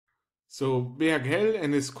So Bergel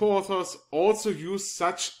and his co-authors also use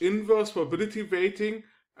such inverse probability weighting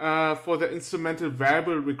for the instrumental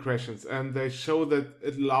variable regressions, and they show that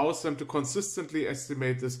it allows them to consistently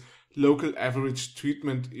estimate this local average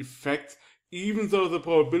treatment effect, even though the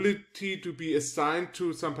probability to be assigned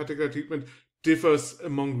to some particular treatment differs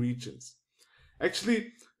among regions.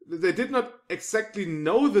 Actually, they did not exactly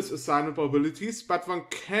know this assignment probabilities, but one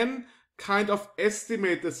can kind of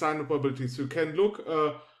estimate the assignment probabilities. You can look,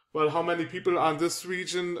 well, how many people are in this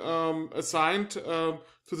region assigned to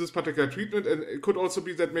this particular treatment, and it could also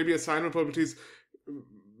be that maybe assignment probabilities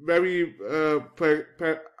vary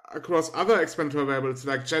across other explanatory variables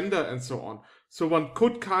like gender and so on. So one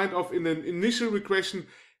could kind of, in an initial regression,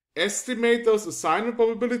 estimate those assignment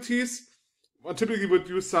probabilities. One typically would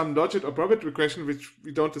use some logit or probit regression, which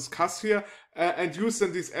we don't discuss here, and use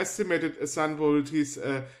then these estimated assignment probabilities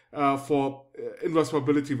for inverse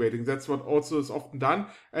probability weighting. That's what also is often done,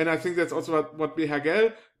 and I think that's also what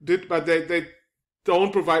Bergel did, but they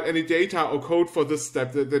don't provide any data or code for this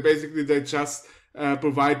step. They just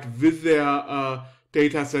provide with their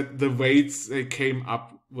data set the weights they came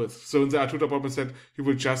up with. So in the Atuta problem set, you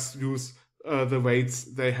will just use the weights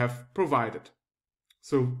they have provided.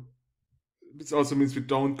 So this also means we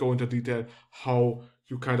don't go into detail how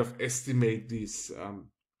you kind of estimate these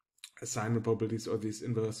assignment probabilities or these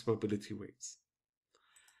inverse probability weights.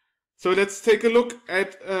 So let's take a look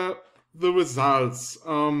at the results.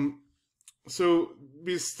 So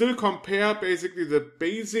we still compare basically the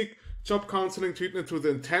basic job counseling treatment to the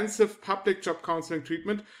intensive public job counseling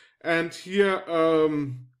treatment. And here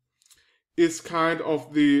is kind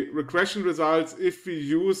of the regression results if we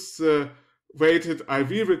use the weighted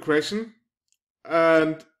IV regression.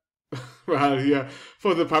 And well, yeah,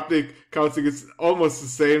 for the public counseling, it's almost the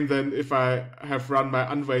same than if I have run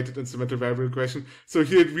my unweighted instrumental variable regression. So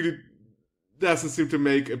here it really doesn't seem to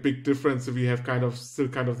make a big difference. So we have still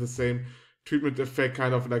the same treatment effect,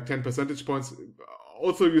 kind of like 10 percentage points.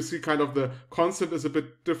 Also, you see kind of the constant is a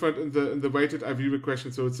bit different in the weighted IV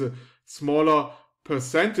regression. So it's a smaller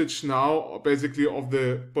percentage now, basically, of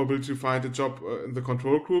the probability to find a job in the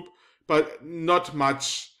control group, but not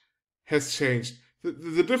much has changed.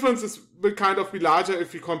 The difference will kind of be larger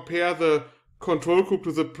if you compare the control group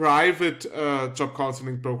to the private job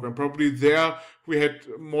counseling program. Probably there we had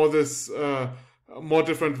more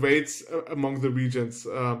different weights among the regions.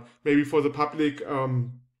 Maybe for the public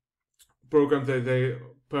program, they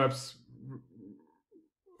perhaps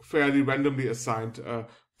fairly randomly assigned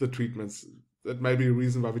the treatments. That may be a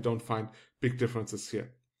reason why we don't find big differences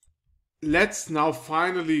here. Let's now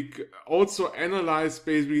finally also analyze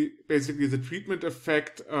basically the treatment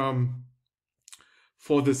effect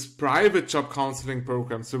for this private job counseling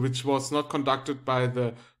program, so which was not conducted by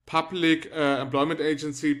the public employment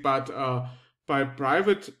agency, but by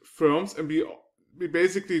private firms. And we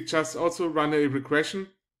basically just also run a regression,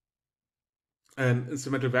 an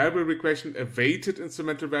instrumental variable regression, a weighted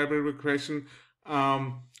instrumental variable regression,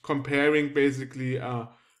 comparing basically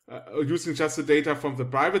using just the data from the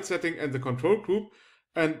private setting and the control group.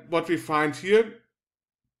 And what we find here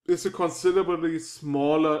is a considerably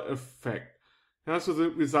smaller effect. So the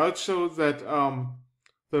results show that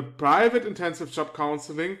the private intensive job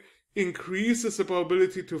counseling increases the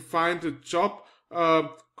probability to find a job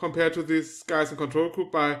compared to these guys in control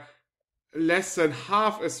group by less than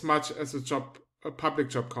half as much as a public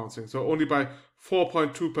job counseling, so only by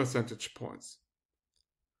 4.2 percentage points.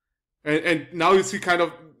 And now you see kind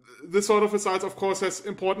of this sort of results, of course, has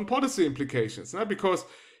important policy implications, because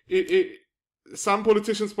some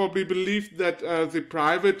politicians probably believe that the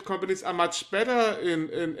private companies are much better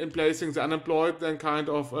in placing the unemployed than kind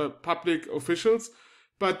of public officials.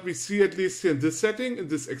 But we see, at least here in this setting, in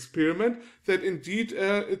this experiment, that indeed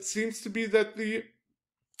it seems to be that the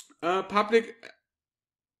public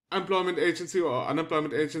employment agency or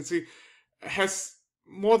unemployment agency has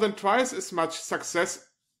more than twice as much success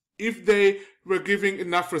if they were giving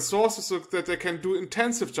enough resources so that they can do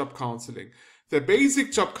intensive job counseling. The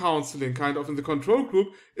basic job counseling kind of in the control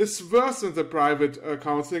group is worse than the private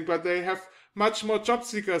counseling, but they have much more job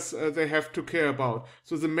seekers they have to care about.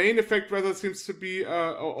 So the main effect rather seems to be,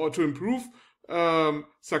 or to improve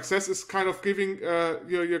success, is kind of giving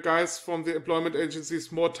your guys from the employment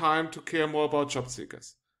agencies more time to care more about job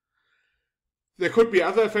seekers. There could be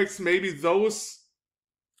other effects. Maybe those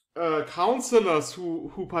counselors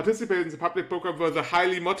who participated in the public program were the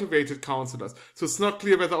highly motivated counselors. So it's not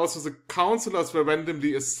clear whether also the counselors were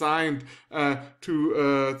randomly assigned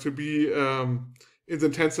to be in the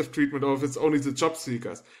intensive treatment or if it's only the job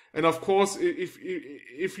seekers. And of course,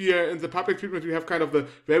 if you're in the public treatment, you have kind of the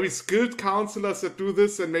very skilled counselors that do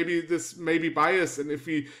this, and maybe this may be biased. And if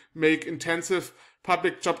we make intensive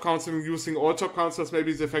public job counseling using all job counselors,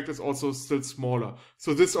 maybe the effect is also still smaller.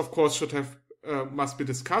 So this, of course, must be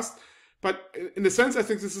discussed. But in a sense, I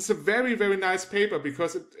think this is a very, very nice paper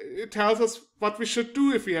because it tells us what we should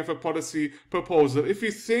do if we have a policy proposal. If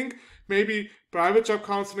we think maybe private job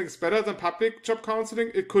counseling is better than public job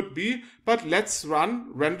counseling, it could be, but let's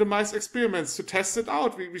run randomized experiments to test it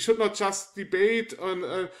out. We should not just debate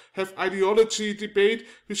and have ideology debate.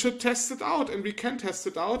 We should test it out, and we can test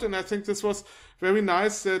it out. And I think this was very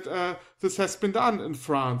nice that this has been done in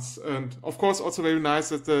France. And of course, also very nice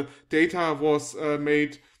that the data was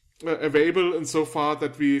made available in so far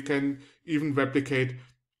that we can even replicate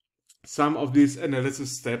some of these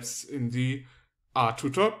analysis steps in the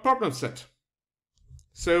R-Tutor problem set.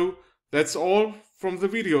 So that's all from the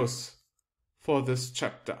videos for this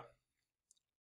chapter.